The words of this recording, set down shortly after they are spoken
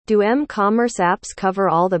Do mCommerce apps cover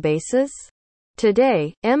all the bases?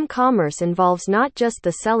 Today, mCommerce involves not just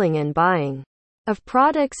the selling and buying of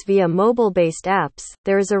products via mobile-based apps,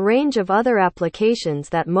 there is a range of other applications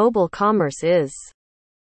that mobile commerce is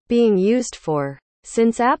being used for.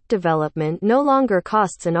 Since app development no longer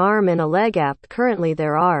costs an arm and a leg, currently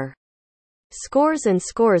there are scores and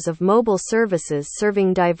scores of mobile services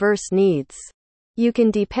serving diverse needs. You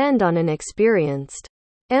can depend on an experienced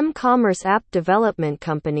mCommerce app development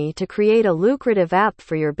company to create a lucrative app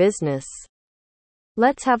for your business.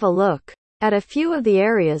 Let's have a look at a few of the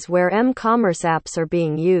areas where mCommerce apps are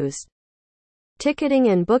being used. Ticketing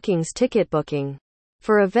and bookings. Ticket booking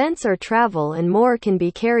for events or travel and more can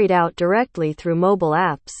be carried out directly through mobile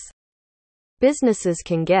apps. Businesses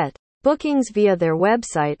can get bookings via their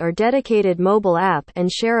website or dedicated mobile app and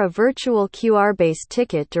share a virtual QR-based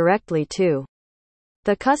ticket directly to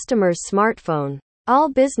the customer's smartphone. All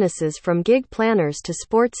businesses from gig planners to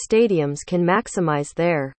sports stadiums can maximize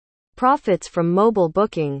their profits from mobile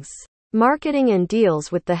bookings, marketing and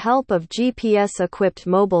deals with the help of GPS-equipped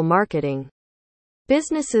mobile marketing.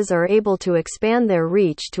 Businesses are able to expand their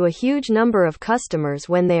reach to a huge number of customers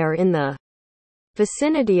when they are in the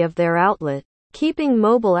vicinity of their outlet. Keeping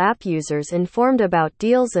mobile app users informed about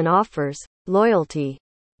deals and offers, loyalty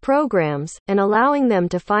programs, and allowing them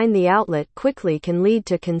to find the outlet quickly can lead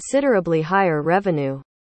to considerably higher revenue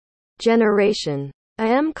generation. A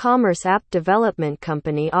mCommerce app development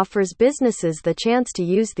company offers businesses the chance to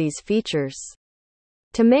use these features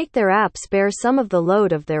to make their apps bear some of the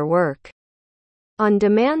load of their work.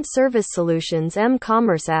 On-demand service solutions.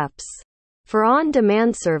 mCommerce apps for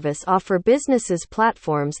on-demand service offer businesses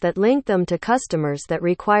platforms that link them to customers that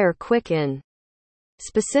require quick and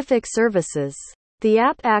specific services. The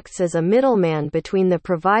app acts as a middleman between the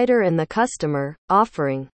provider and the customer,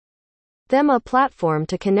 offering them a platform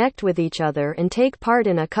to connect with each other and take part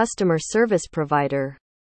in a customer service provider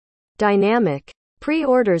dynamic.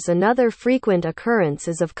 Pre-orders. Another frequent occurrence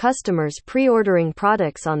is of customers pre-ordering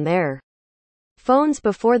products on their phones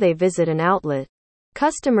before they visit an outlet.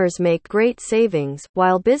 Customers make great savings,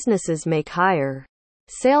 while businesses make higher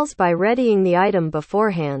sales by readying the item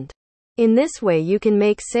beforehand. In this way you can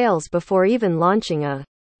make sales before even launching a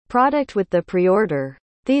product with the pre-order.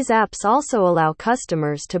 These apps also allow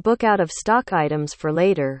customers to book out of stock items for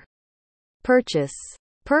later purchase.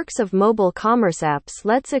 Perks of mobile commerce apps.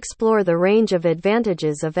 Let's explore the range of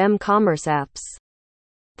advantages of mCommerce apps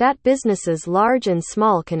that businesses large and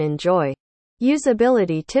small can enjoy.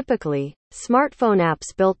 Usability. Typically, smartphone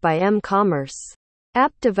apps built by mCommerce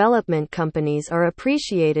app development companies are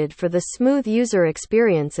appreciated for the smooth user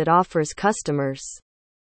experience it offers customers.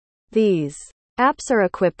 These apps are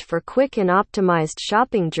equipped for quick and optimized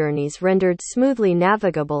shopping journeys rendered smoothly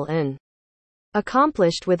navigable and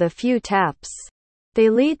accomplished with a few taps. They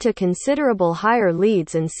lead to considerable higher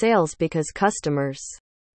leads and sales because customers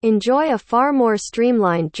enjoy a far more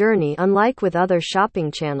streamlined journey, unlike with other shopping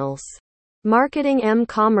channels. Marketing.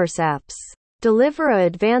 mCommerce apps deliver a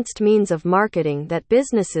advanced means of marketing that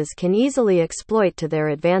businesses can easily exploit to their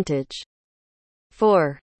advantage.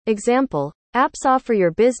 For example, apps offer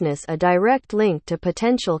your business a direct link to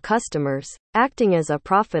potential customers, acting as a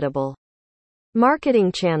profitable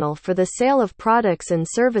marketing channel for the sale of products and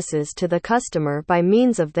services to the customer by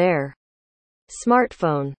means of their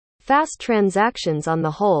smartphone. Fast transactions. On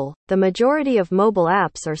the whole, the majority of mobile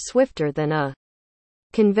apps are swifter than a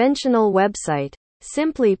conventional website.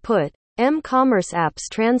 Simply put, mCommerce apps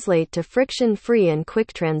translate to friction-free and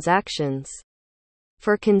quick transactions.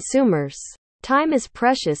 For consumers, time is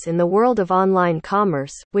precious in the world of online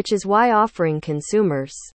commerce, which is why offering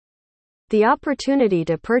consumers the opportunity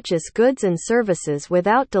to purchase goods and services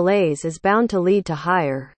without delays is bound to lead to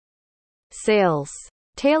higher sales.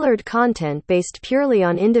 Tailored content based purely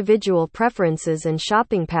on individual preferences and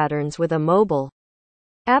shopping patterns. With a mobile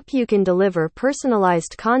app you can deliver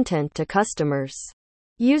personalized content to customers.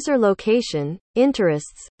 User location,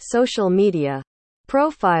 interests, social media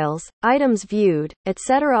profiles, items viewed,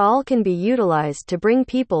 etc. all can be utilized to bring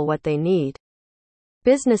people what they need.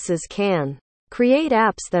 Businesses can create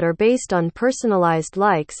apps that are based on personalized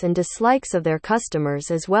likes and dislikes of their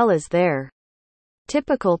customers as well as their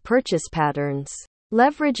typical purchase patterns.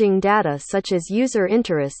 Leveraging data such as user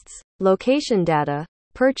interests, location data,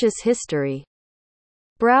 purchase history,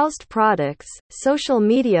 browsed products, social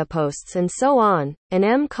media posts and so on, an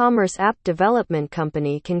mCommerce app development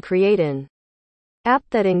company can create an app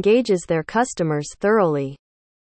that engages their customers thoroughly.